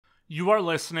You are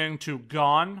listening to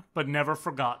Gone But Never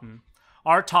Forgotten.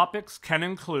 Our topics can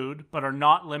include, but are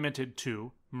not limited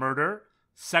to, murder,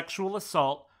 sexual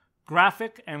assault,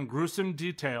 graphic and gruesome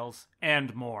details,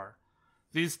 and more.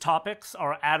 These topics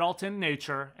are adult in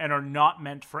nature and are not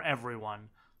meant for everyone.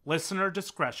 Listener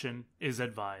discretion is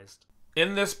advised.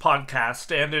 In this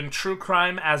podcast, and in true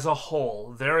crime as a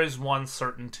whole, there is one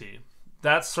certainty.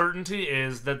 That certainty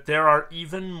is that there are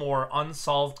even more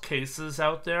unsolved cases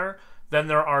out there than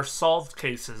there are solved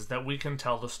cases that we can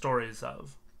tell the stories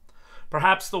of.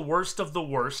 Perhaps the worst of the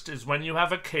worst is when you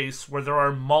have a case where there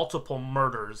are multiple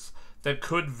murders that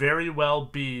could very well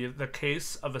be the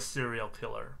case of a serial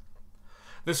killer.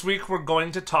 This week we're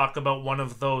going to talk about one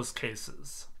of those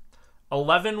cases.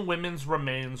 11 women's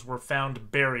remains were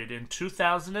found buried in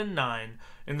 2009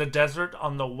 in the desert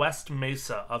on the West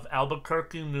Mesa of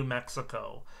Albuquerque, New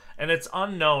Mexico, and it's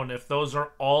unknown if those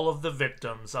are all of the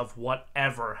victims of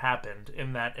whatever happened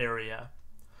in that area.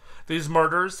 These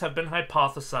murders have been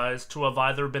hypothesized to have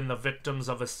either been the victims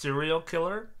of a serial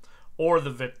killer or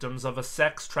the victims of a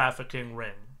sex trafficking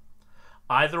ring.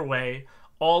 Either way,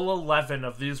 all 11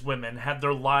 of these women had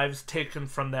their lives taken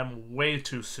from them way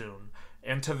too soon,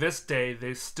 and to this day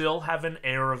they still have an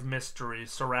air of mystery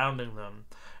surrounding them,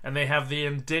 and they have the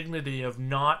indignity of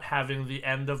not having the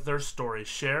end of their story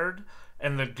shared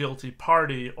and the guilty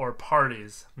party or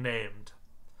parties named.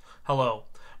 Hello,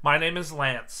 my name is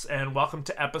Lance, and welcome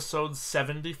to episode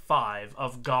 75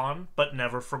 of Gone But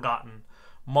Never Forgotten,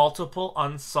 Multiple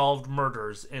Unsolved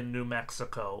Murders in New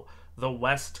Mexico, the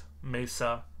West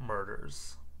Mesa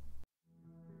Murders.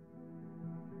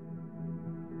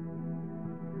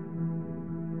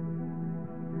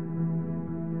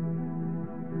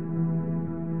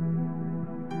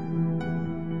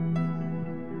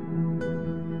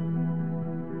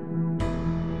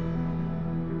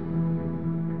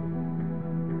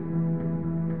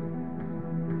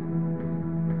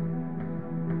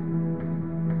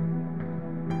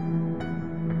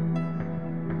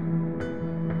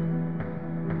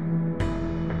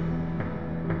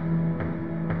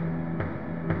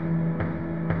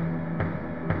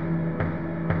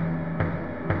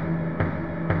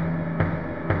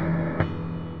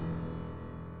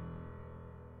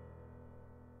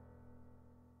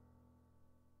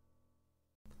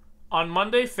 On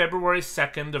Monday, February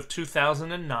 2nd of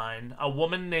 2009, a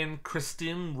woman named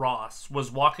Christine Ross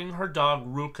was walking her dog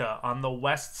Ruka on the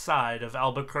west side of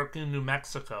Albuquerque, New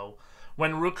Mexico,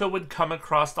 when Ruka would come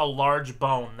across a large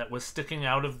bone that was sticking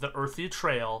out of the earthy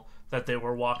trail that they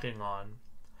were walking on.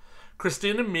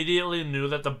 Christine immediately knew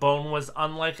that the bone was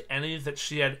unlike any that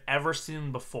she had ever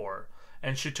seen before,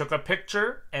 and she took a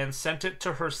picture and sent it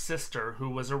to her sister, who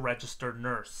was a registered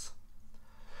nurse.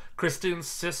 Christine's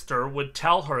sister would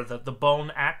tell her that the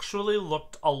bone actually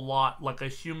looked a lot like a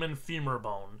human femur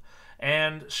bone,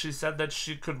 and she said that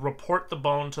she could report the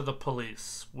bone to the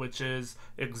police, which is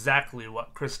exactly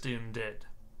what Christine did.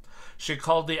 She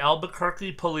called the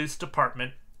Albuquerque Police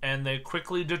Department, and they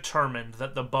quickly determined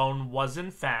that the bone was in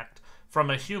fact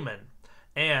from a human,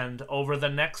 and over the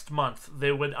next month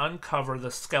they would uncover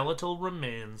the skeletal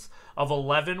remains of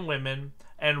 11 women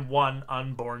and one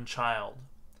unborn child.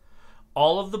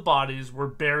 All of the bodies were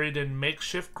buried in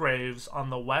makeshift graves on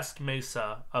the West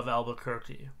Mesa of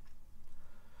Albuquerque.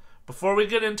 Before we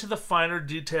get into the finer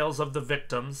details of the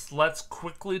victims, let's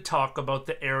quickly talk about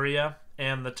the area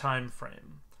and the time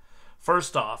frame.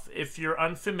 First off, if you're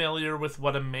unfamiliar with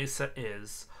what a mesa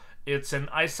is, it's an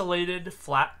isolated,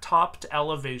 flat-topped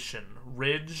elevation,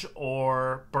 ridge,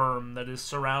 or berm that is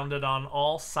surrounded on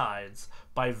all sides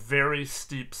by very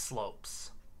steep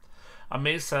slopes. A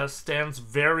mesa stands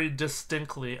very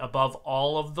distinctly above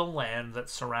all of the land that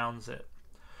surrounds it.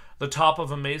 The top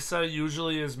of a mesa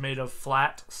usually is made of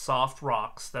flat, soft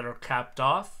rocks that are capped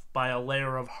off by a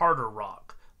layer of harder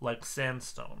rock, like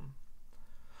sandstone.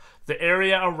 The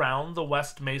area around the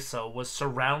West Mesa was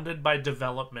surrounded by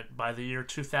development by the year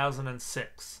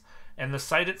 2006, and the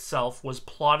site itself was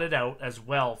plotted out as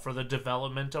well for the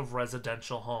development of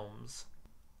residential homes.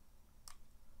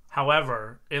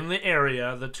 However, in the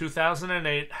area, the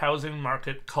 2008 housing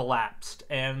market collapsed,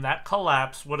 and that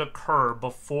collapse would occur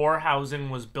before housing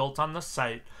was built on the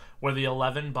site where the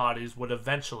 11 bodies would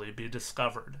eventually be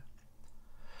discovered.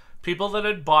 People that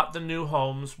had bought the new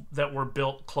homes that were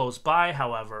built close by,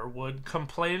 however, would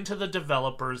complain to the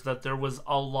developers that there was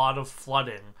a lot of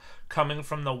flooding coming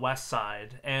from the west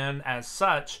side, and as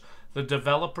such, the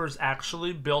developers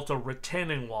actually built a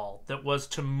retaining wall that was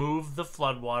to move the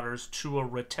floodwaters to a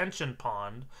retention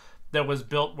pond that was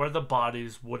built where the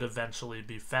bodies would eventually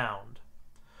be found.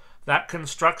 That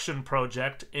construction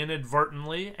project,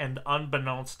 inadvertently and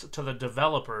unbeknownst to the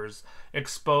developers,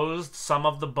 exposed some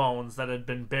of the bones that had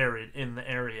been buried in the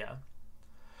area.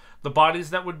 The bodies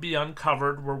that would be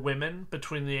uncovered were women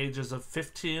between the ages of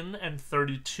 15 and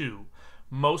 32.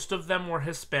 Most of them were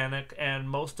Hispanic, and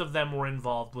most of them were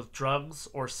involved with drugs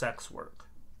or sex work.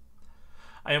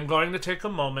 I am going to take a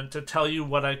moment to tell you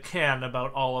what I can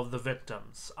about all of the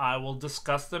victims. I will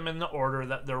discuss them in the order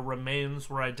that their remains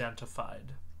were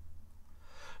identified.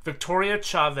 Victoria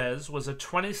Chavez was a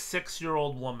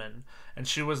 26-year-old woman, and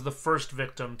she was the first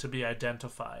victim to be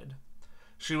identified.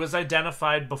 She was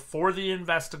identified before the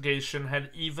investigation had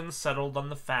even settled on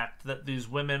the fact that these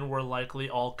women were likely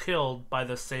all killed by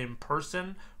the same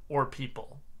person or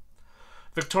people.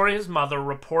 Victoria's mother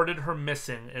reported her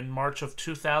missing in March of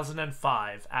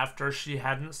 2005 after she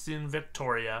hadn't seen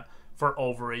Victoria for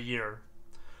over a year.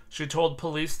 She told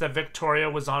police that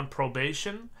Victoria was on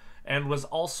probation and was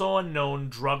also a known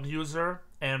drug user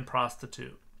and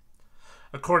prostitute.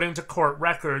 According to court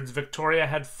records, Victoria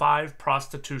had 5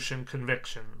 prostitution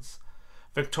convictions.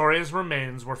 Victoria's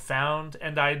remains were found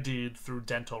and ID'd through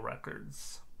dental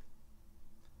records.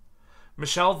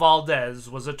 Michelle Valdez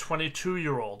was a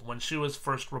 22-year-old when she was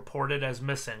first reported as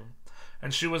missing,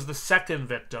 and she was the second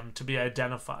victim to be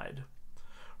identified.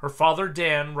 Her father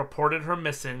Dan reported her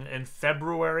missing in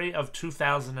February of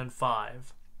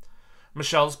 2005.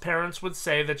 Michelle's parents would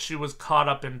say that she was caught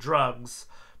up in drugs,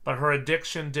 but her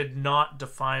addiction did not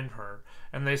define her,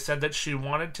 and they said that she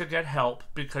wanted to get help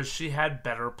because she had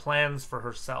better plans for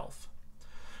herself.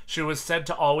 She was said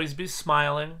to always be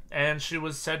smiling, and she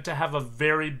was said to have a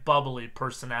very bubbly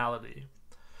personality.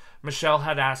 Michelle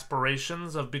had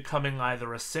aspirations of becoming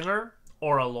either a singer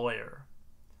or a lawyer.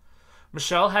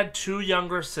 Michelle had 2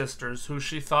 younger sisters who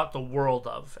she thought the world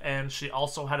of, and she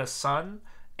also had a son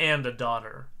and a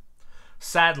daughter.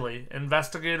 Sadly,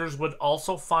 investigators would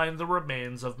also find the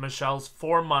remains of Michelle's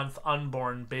 4-month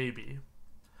unborn baby.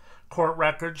 Court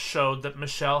records showed that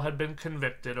Michelle had been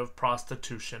convicted of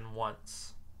prostitution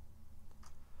once.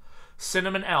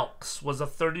 Cinnamon Elks was a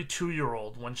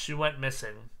 32-year-old when she went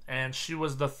missing, and she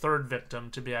was the 3rd victim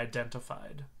to be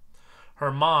identified. Her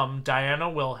mom, Diana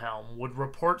Wilhelm, would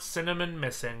report Cinnamon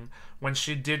missing when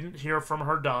she didn't hear from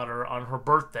her daughter on her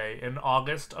birthday in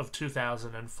August of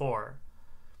 2004.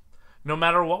 No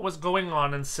matter what was going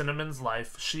on in Cinnamon's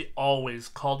life, she always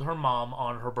called her mom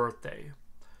on her birthday.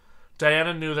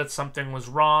 Diana knew that something was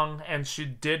wrong, and she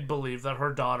did believe that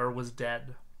her daughter was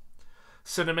dead.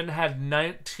 Cinnamon had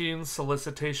 19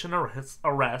 solicitation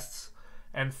arrests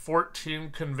and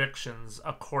 14 convictions,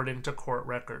 according to court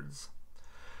records.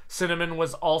 Cinnamon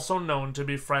was also known to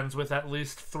be friends with at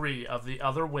least 3 of the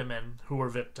other women who were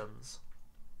victims.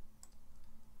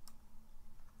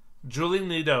 Julie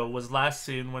Nido was last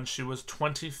seen when she was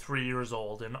 23 years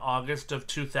old in August of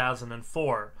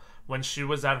 2004, when she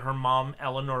was at her mom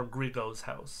Eleanor Grigo's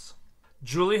house.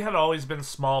 Julie had always been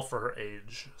small for her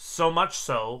age, so much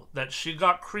so that she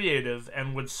got creative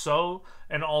and would sew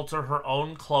and alter her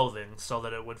own clothing so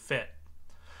that it would fit.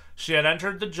 She had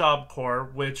entered the Job Corps,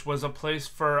 which was a place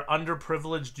for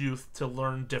underprivileged youth to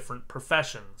learn different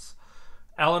professions.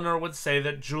 Eleanor would say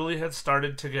that Julie had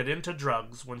started to get into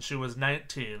drugs when she was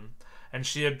 19, and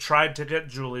she had tried to get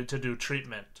Julie to do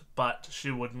treatment, but she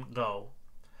wouldn't go.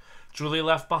 Julie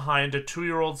left behind a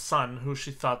 2-year-old son who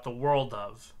she thought the world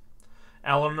of.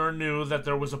 Eleanor knew that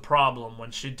there was a problem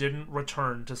when she didn't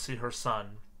return to see her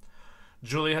son.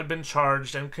 Julie had been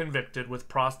charged and convicted with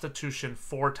prostitution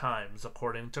 4 times,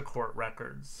 according to court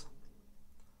records.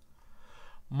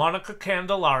 Monica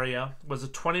Candelaria was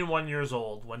 21 years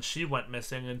old when she went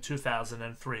missing in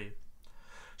 2003.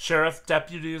 Sheriff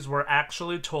deputies were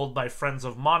actually told by friends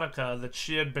of Monica that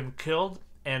she had been killed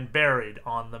and buried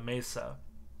on the mesa.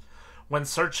 When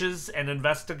searches and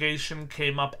investigation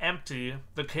came up empty,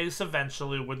 the case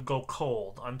eventually would go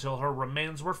cold until her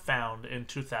remains were found in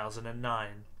 2009.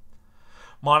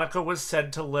 Monica was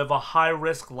said to live a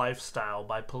high-risk lifestyle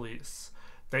by police.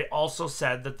 They also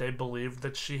said that they believed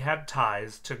that she had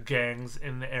ties to gangs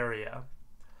in the area.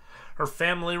 Her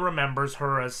family remembers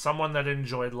her as someone that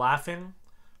enjoyed laughing,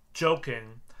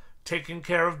 joking, taking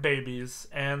care of babies,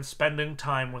 and spending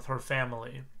time with her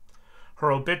family.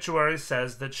 Her obituary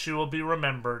says that she will be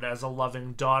remembered as a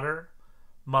loving daughter,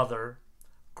 mother,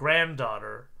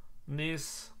 granddaughter,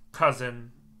 niece,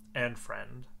 cousin, and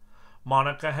friend.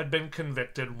 Monica had been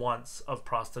convicted once of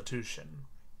prostitution.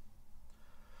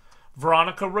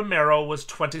 Veronica Romero was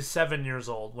 27 years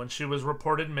old when she was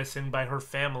reported missing by her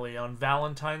family on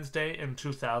Valentine's Day in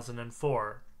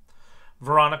 2004.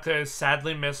 Veronica is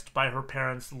sadly missed by her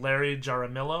parents Larry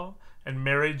Jaramillo and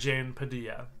Mary Jane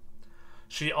Padilla.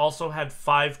 She also had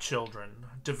 5 children: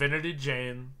 Divinity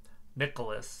Jane,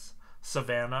 Nicholas,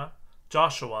 Savannah,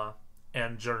 Joshua,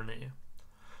 and Journey.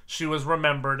 She was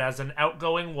remembered as an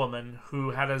outgoing woman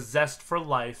who had a zest for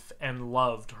life and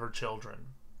loved her children.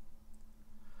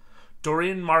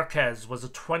 Doreen Marquez was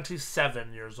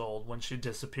 27 years old when she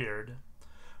disappeared.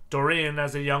 Doreen,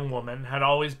 as a young woman, had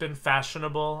always been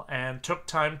fashionable and took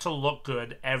time to look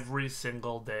good every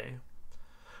single day.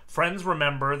 Friends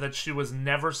remember that she was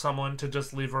never someone to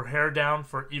just leave her hair down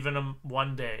for even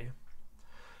one day.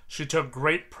 She took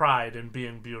great pride in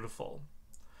being beautiful.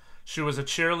 She was a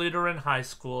cheerleader in high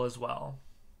school as well.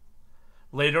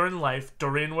 Later in life,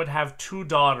 Doreen would have 2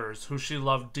 daughters who she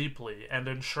loved deeply and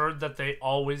ensured that they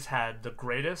always had the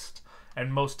greatest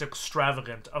and most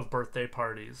extravagant of birthday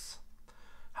parties.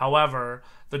 However,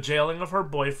 the jailing of her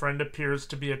boyfriend appears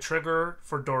to be a trigger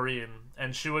for Doreen,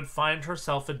 and she would find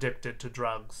herself addicted to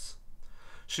drugs.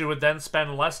 She would then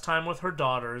spend less time with her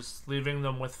daughters, leaving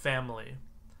them with family.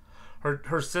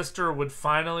 Her sister would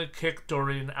finally kick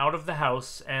Doreen out of the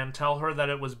house and tell her that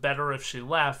it was better if she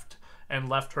left, and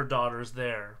left her daughters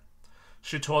there.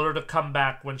 She told her to come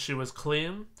back when she was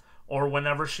clean, or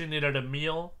whenever she needed a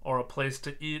meal or a place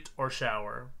to eat or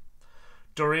shower.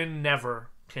 Doreen never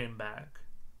came back.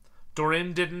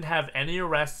 Doreen didn't have any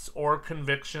arrests or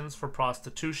convictions for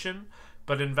prostitution,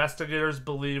 but investigators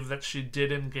believe that she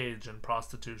did engage in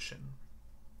prostitution.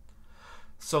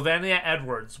 Sylvania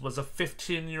Edwards was a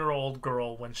 15-year-old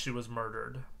girl when she was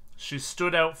murdered. She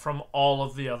stood out from all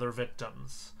of the other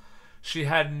victims. She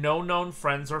had no known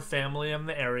friends or family in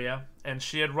the area, and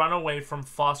she had run away from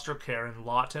foster care in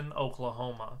Lawton,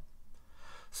 Oklahoma.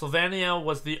 Sylvania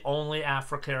was the only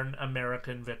African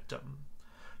American victim.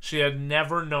 She had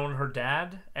never known her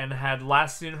dad and had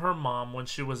last seen her mom when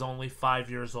she was only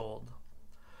 5 years old.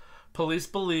 Police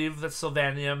believe that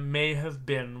Sylvania may have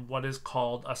been what is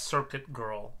called a circuit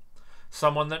girl,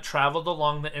 someone that traveled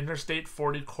along the Interstate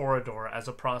 40 corridor as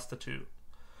a prostitute.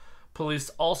 Police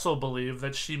also believe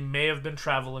that she may have been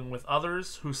traveling with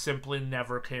others who simply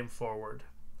never came forward.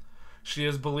 She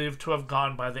is believed to have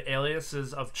gone by the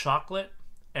aliases of Chocolate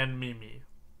and Mimi.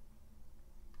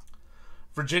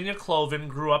 Virginia Cloven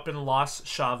grew up in Los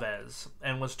Chavez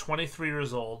and was 23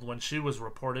 years old when she was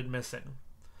reported missing.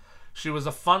 She was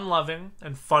a fun-loving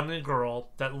and funny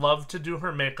girl that loved to do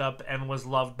her makeup and was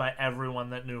loved by everyone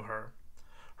that knew her.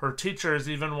 Her teachers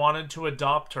even wanted to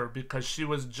adopt her because she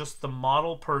was just the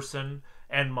model person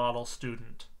and model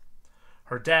student.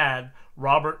 Her dad,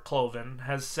 Robert Cloven,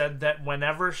 has said that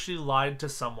whenever she lied to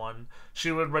someone,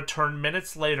 she would return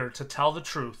minutes later to tell the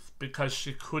truth because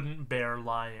she couldn't bear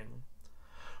lying.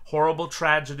 Horrible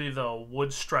tragedy, though,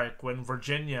 would strike when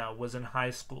Virginia was in high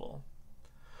school.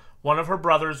 One of her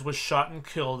brothers was shot and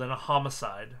killed in a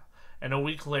homicide, and a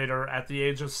week later, at the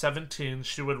age of 17,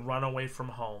 she would run away from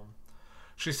home.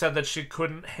 She said that she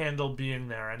couldn't handle being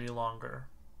there any longer.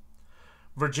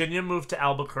 Virginia moved to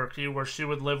Albuquerque, where she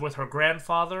would live with her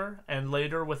grandfather and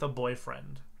later with a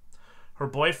boyfriend. Her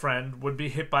boyfriend would be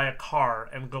hit by a car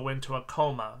and go into a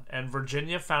coma, and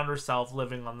Virginia found herself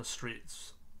living on the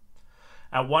streets.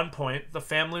 At one point, the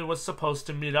family was supposed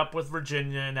to meet up with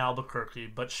Virginia in Albuquerque,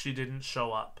 but she didn't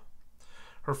show up.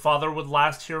 Her father would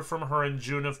last hear from her in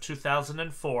June of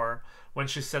 2004, when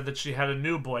she said that she had a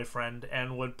new boyfriend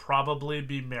and would probably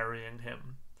be marrying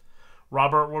him.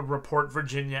 Robert would report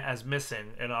Virginia as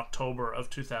missing in October of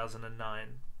 2009.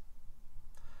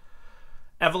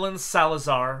 Evelyn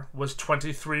Salazar was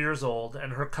 23 years old,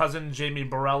 and her cousin Jamie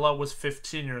Barella was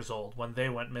 15 years old when they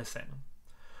went missing.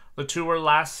 The two were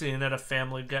last seen at a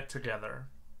family get-together.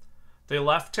 They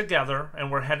left together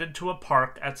and were headed to a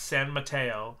park at San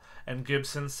Mateo and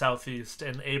Gibson Southeast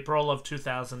in April of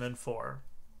 2004.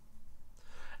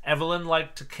 Evelyn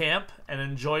liked to camp and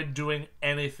enjoyed doing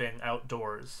anything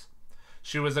outdoors.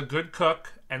 She was a good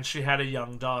cook, and she had a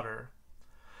young daughter.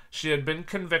 She had been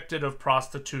convicted of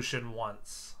prostitution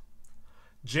once.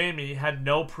 Jamie had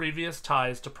no previous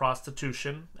ties to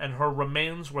prostitution, and her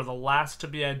remains were the last to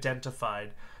be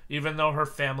identified, even though her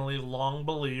family long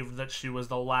believed that she was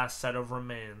the last set of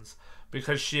remains,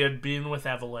 because she had been with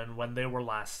Evelyn when they were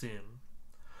last seen.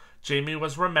 Jamie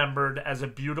was remembered as a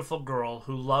beautiful girl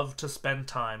who loved to spend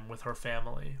time with her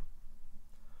family.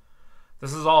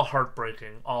 This is all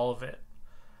heartbreaking, all of it.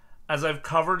 As I've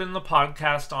covered in the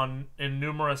podcast in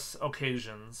numerous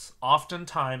occasions,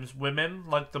 oftentimes women,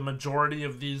 like the majority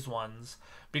of these ones,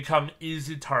 become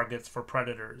easy targets for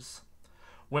predators.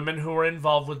 Women who are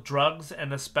involved with drugs,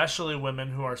 and especially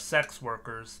women who are sex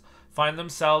workers, find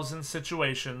themselves in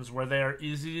situations where they are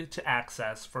easy to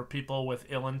access for people with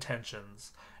ill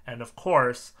intentions. And of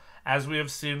course, as we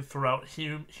have seen throughout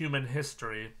human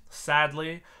history,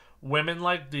 sadly, Women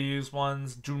like these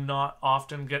ones do not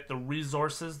often get the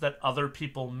resources that other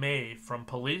people may from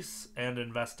police and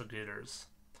investigators.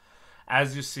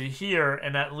 As you see here,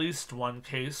 in at least one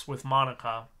case with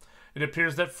Monica, it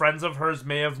appears that friends of hers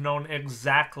may have known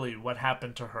exactly what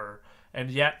happened to her, and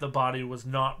yet the body was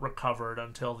not recovered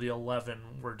until the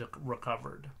 11 were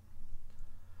recovered.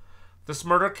 This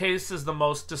murder case is the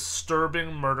most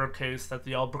disturbing murder case that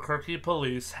the Albuquerque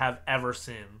police have ever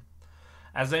seen.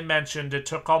 As I mentioned, it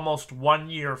took almost 1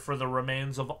 year for the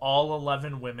remains of all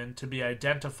 11 women to be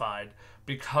identified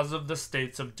because of the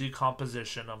states of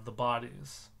decomposition of the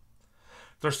bodies.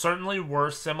 There certainly were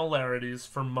similarities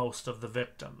for most of the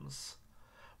victims.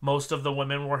 Most of the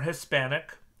women were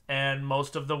Hispanic, and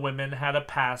most of the women had a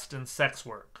past in sex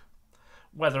work,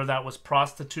 whether that was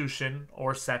prostitution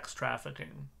or sex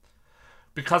trafficking.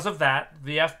 Because of that,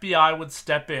 the FBI would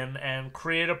step in and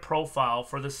create a profile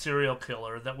for the serial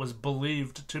killer that was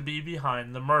believed to be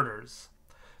behind the murders.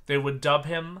 They would dub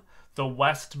him the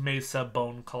West Mesa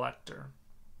Bone Collector.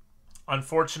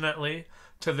 Unfortunately,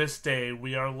 to this day,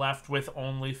 we are left with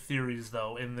only theories,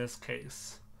 though, in this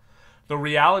case. The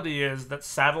reality is that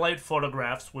satellite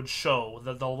photographs would show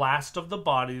that the last of the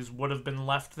bodies would have been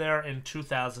left there in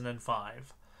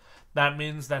 2005. That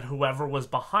means that whoever was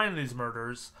behind these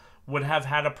murders would have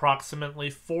had approximately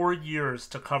 4 years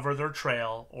to cover their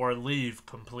trail or leave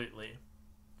completely.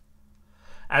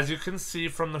 As you can see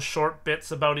from the short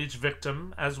bits about each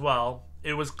victim as well,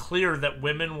 it was clear that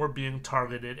women were being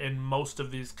targeted in most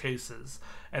of these cases,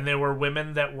 and they were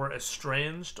women that were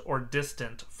estranged or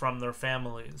distant from their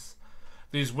families.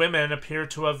 These women appear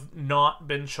to have not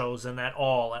been chosen at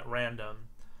all at random.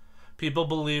 People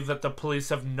believe that the police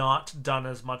have not done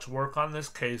as much work on this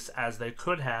case as they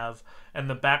could have, and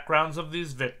the backgrounds of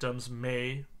these victims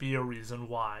may be a reason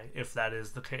why, if that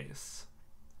is the case.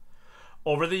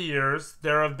 Over the years,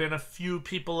 there have been a few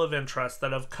people of interest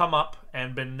that have come up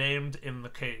and been named in the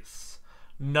case.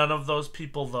 None of those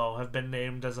people, though, have been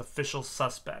named as official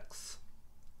suspects.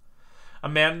 A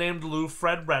man named Lou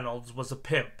Fred Reynolds was a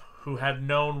pimp who had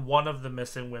known one of the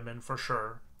missing women for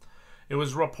sure. It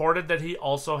was reported that he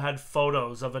also had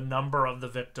photos of a number of the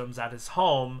victims at his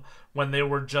home when they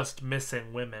were just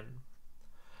missing women.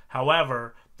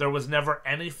 However, there was never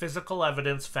any physical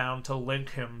evidence found to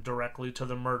link him directly to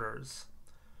the murders.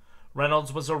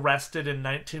 Reynolds was arrested in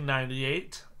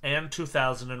 1998 and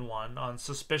 2001 on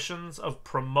suspicions of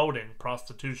promoting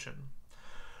prostitution.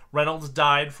 Reynolds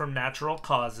died from natural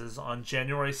causes on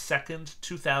January 2nd,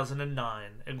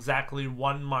 2009, exactly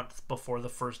 1 month before the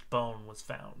first bone was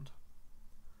found.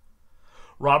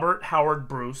 Robert Howard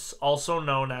Bruce, also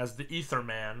known as the Ether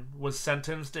Man, was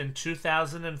sentenced in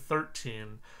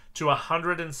 2013 to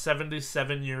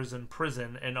 177 years in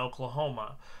prison in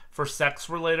Oklahoma for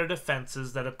sex-related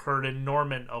offenses that occurred in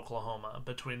Norman, Oklahoma,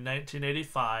 between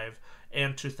 1985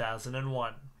 and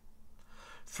 2001.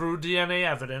 Through DNA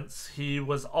evidence, he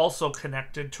was also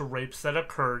connected to rapes that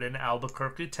occurred in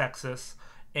Albuquerque, Texas,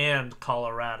 and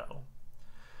Colorado.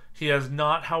 He has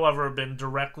not, however, been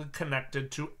directly connected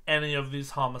to any of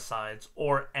these homicides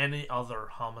or any other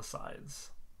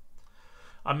homicides.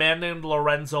 A man named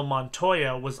Lorenzo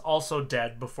Montoya was also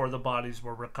dead before the bodies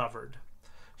were recovered.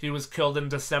 He was killed in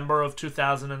December of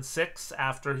 2006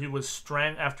 after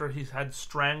he had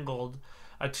strangled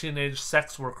a teenage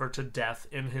sex worker to death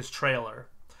in his trailer.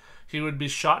 He would be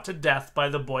shot to death by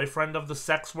the boyfriend of the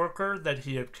sex worker that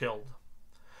he had killed.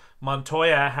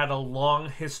 Montoya had a long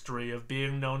history of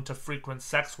being known to frequent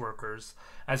sex workers,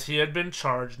 as he had been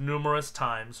charged numerous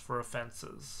times for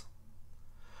offenses.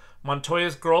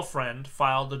 Montoya's girlfriend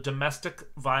filed a domestic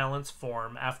violence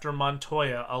form after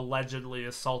Montoya allegedly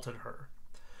assaulted her.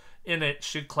 In it,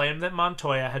 she claimed that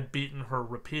Montoya had beaten her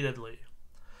repeatedly.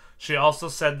 She also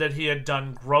said that he had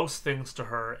done gross things to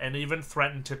her and even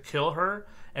threatened to kill her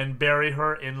and bury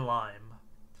her in lime.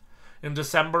 In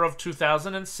December of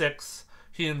 2006,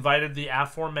 he invited the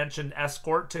aforementioned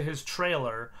escort to his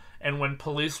trailer, and when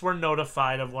police were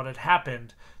notified of what had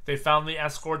happened, they found the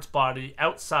escort's body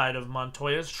outside of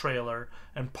Montoya's trailer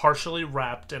and partially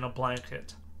wrapped in a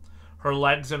blanket. Her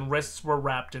legs and wrists were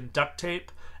wrapped in duct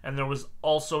tape, and there was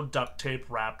also duct tape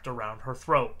wrapped around her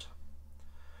throat.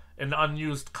 An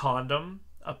unused condom,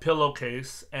 a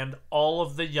pillowcase, and all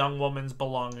of the young woman's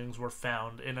belongings were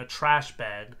found in a trash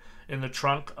bag in the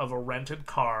trunk of a rented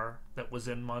car that was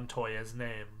in Montoya's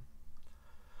name.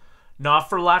 Not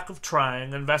for lack of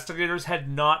trying, investigators had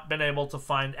not been able to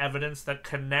find evidence that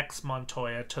connects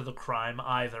Montoya to the crime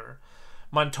either.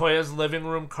 Montoya's living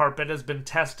room carpet has been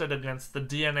tested against the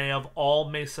DNA of all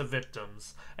Mesa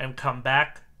victims and come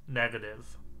back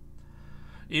negative.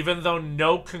 Even though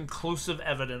no conclusive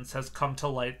evidence has come to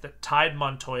light that tied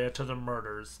Montoya to the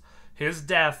murders, his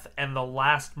death and the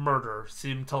last murder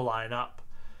seem to line up.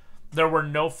 There were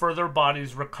no further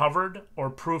bodies recovered or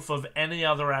proof of any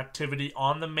other activity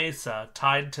on the mesa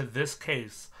tied to this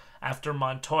case after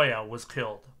Montoya was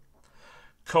killed.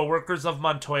 Co-workers of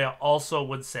Montoya also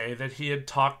would say that he had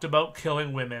talked about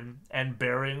killing women and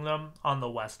burying them on the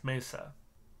West Mesa.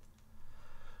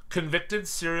 Convicted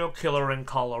serial killer in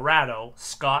Colorado,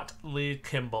 Scott Lee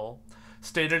Kimball,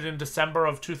 stated in December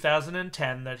of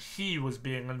 2010 that he was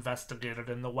being investigated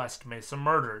in the West Mesa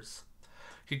murders.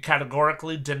 He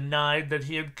categorically denied that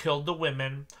he had killed the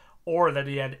women or that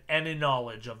he had any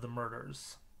knowledge of the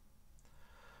murders.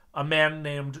 A man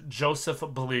named Joseph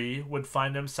Blee would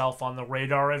find himself on the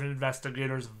radar of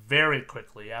investigators very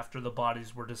quickly after the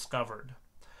bodies were discovered.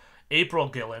 April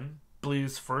Gillen,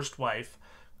 Blee's first wife,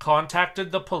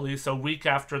 contacted the police a week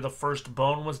after the first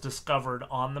bone was discovered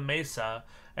on the mesa,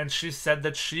 and she said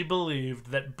that she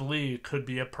believed that Blee could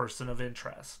be a person of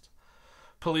interest.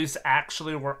 Police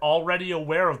actually were already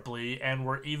aware of Blee and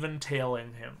were even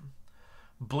tailing him.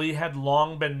 Blee had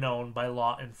long been known by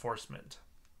law enforcement.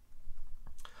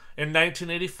 In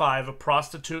 1985, a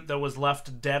prostitute that was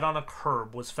left dead on a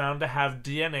curb was found to have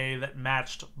DNA that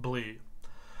matched Blee.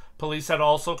 Police had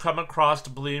also come across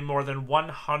Blee more than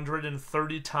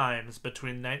 130 times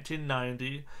between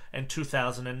 1990 and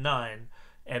 2009,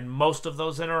 and most of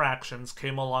those interactions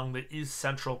came along the East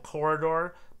Central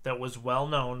Corridor that was well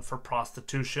known for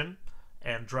prostitution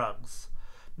and drugs.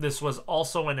 This was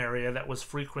also an area that was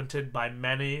frequented by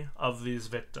many of these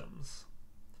victims.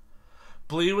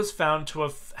 Blee was found to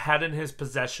have had in his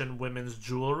possession women's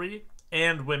jewelry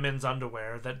and women's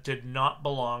underwear that did not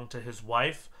belong to his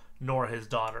wife nor his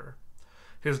daughter.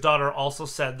 His daughter also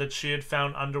said that she had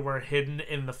found underwear hidden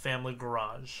in the family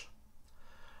garage.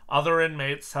 Other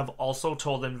inmates have also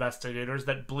told investigators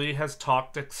that Blee has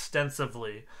talked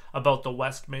extensively about the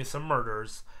West Mesa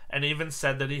murders and even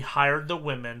said that he hired the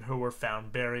women who were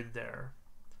found buried there.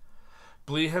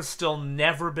 Blee has still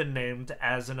never been named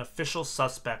as an official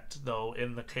suspect, though,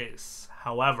 in the case.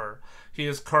 However, he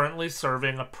is currently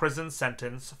serving a prison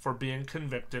sentence for being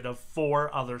convicted of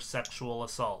 4 other sexual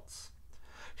assaults.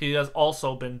 He has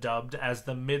also been dubbed as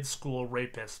the mid-school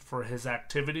rapist for his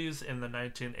activities in the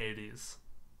 1980s.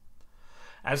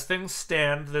 As things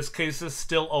stand, this case is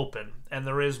still open, and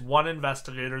there is one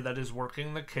investigator that is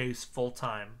working the case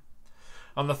full-time.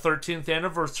 On the 13th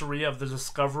anniversary of the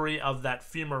discovery of that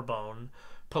femur bone,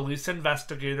 police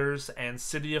investigators and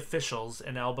city officials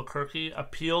in Albuquerque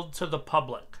appealed to the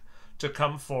public to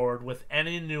come forward with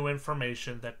any new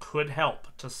information that could help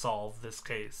to solve this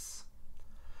case.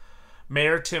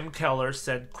 Mayor Tim Keller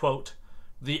said, quote,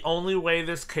 "The only way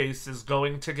this case is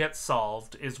going to get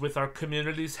solved is with our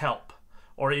community's help,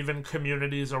 or even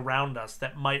communities around us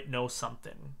that might know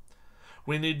something.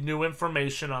 We need new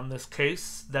information on this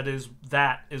case. That is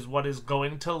what is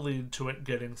going to lead to it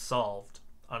getting solved."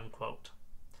 Unquote.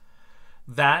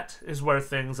 That is where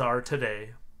things are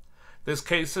today. This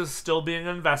case is still being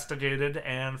investigated,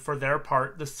 and for their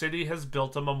part, the city has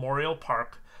built a memorial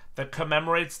park that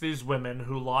commemorates these women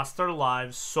who lost their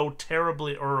lives so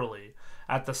terribly early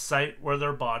at the site where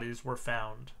their bodies were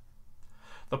found.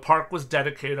 The park was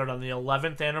dedicated on the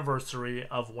 11th anniversary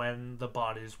of when the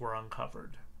bodies were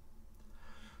uncovered.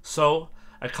 So,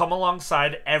 I come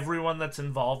alongside everyone that's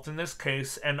involved in this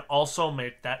case and also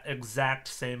make that exact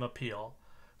same appeal.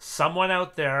 Someone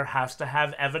out there has to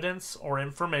have evidence or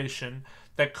information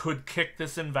that could kick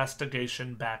this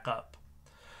investigation back up.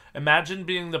 Imagine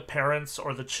being the parents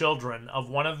or the children of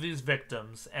one of these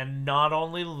victims and not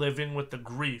only living with the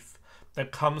grief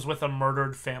that comes with a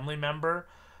murdered family member,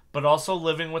 but also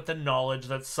living with the knowledge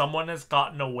that someone has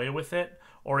gotten away with it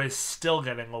or is still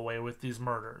getting away with these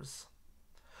murders.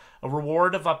 A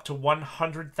reward of up to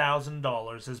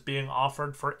 $100,000 is being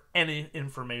offered for any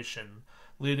information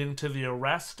leading to the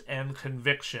arrest and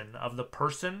conviction of the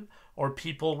person or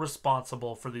people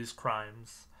responsible for these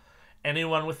crimes.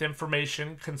 Anyone with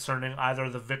information concerning either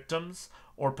the victims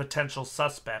or potential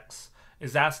suspects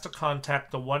is asked to contact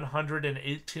the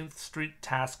 118th Street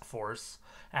Task Force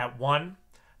at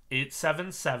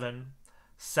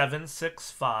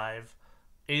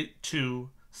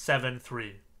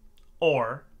 1-877-765-8273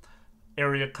 or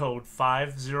area code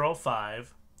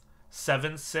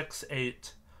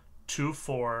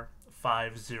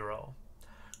 505-768-2450.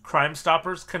 Crime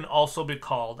Stoppers can also be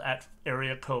called at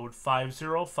area code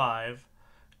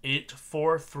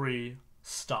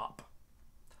 505-843-STOP.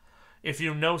 If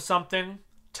you know something,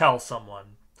 tell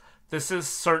someone. This is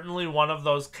certainly one of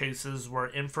those cases where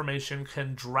information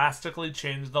can drastically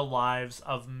change the lives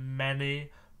of many,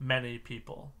 many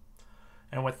people.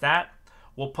 And with that,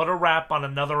 we'll put a wrap on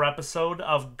another episode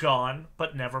of Gone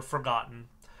But Never Forgotten.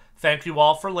 Thank you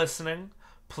all for listening.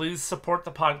 Please support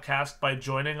the podcast by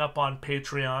joining up on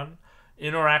Patreon,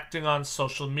 interacting on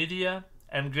social media,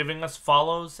 and giving us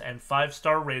follows and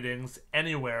 5-star ratings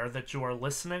anywhere that you are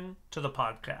listening to the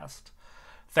podcast.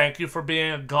 Thank you for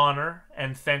being a goner,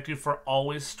 and thank you for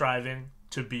always striving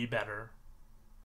to be better.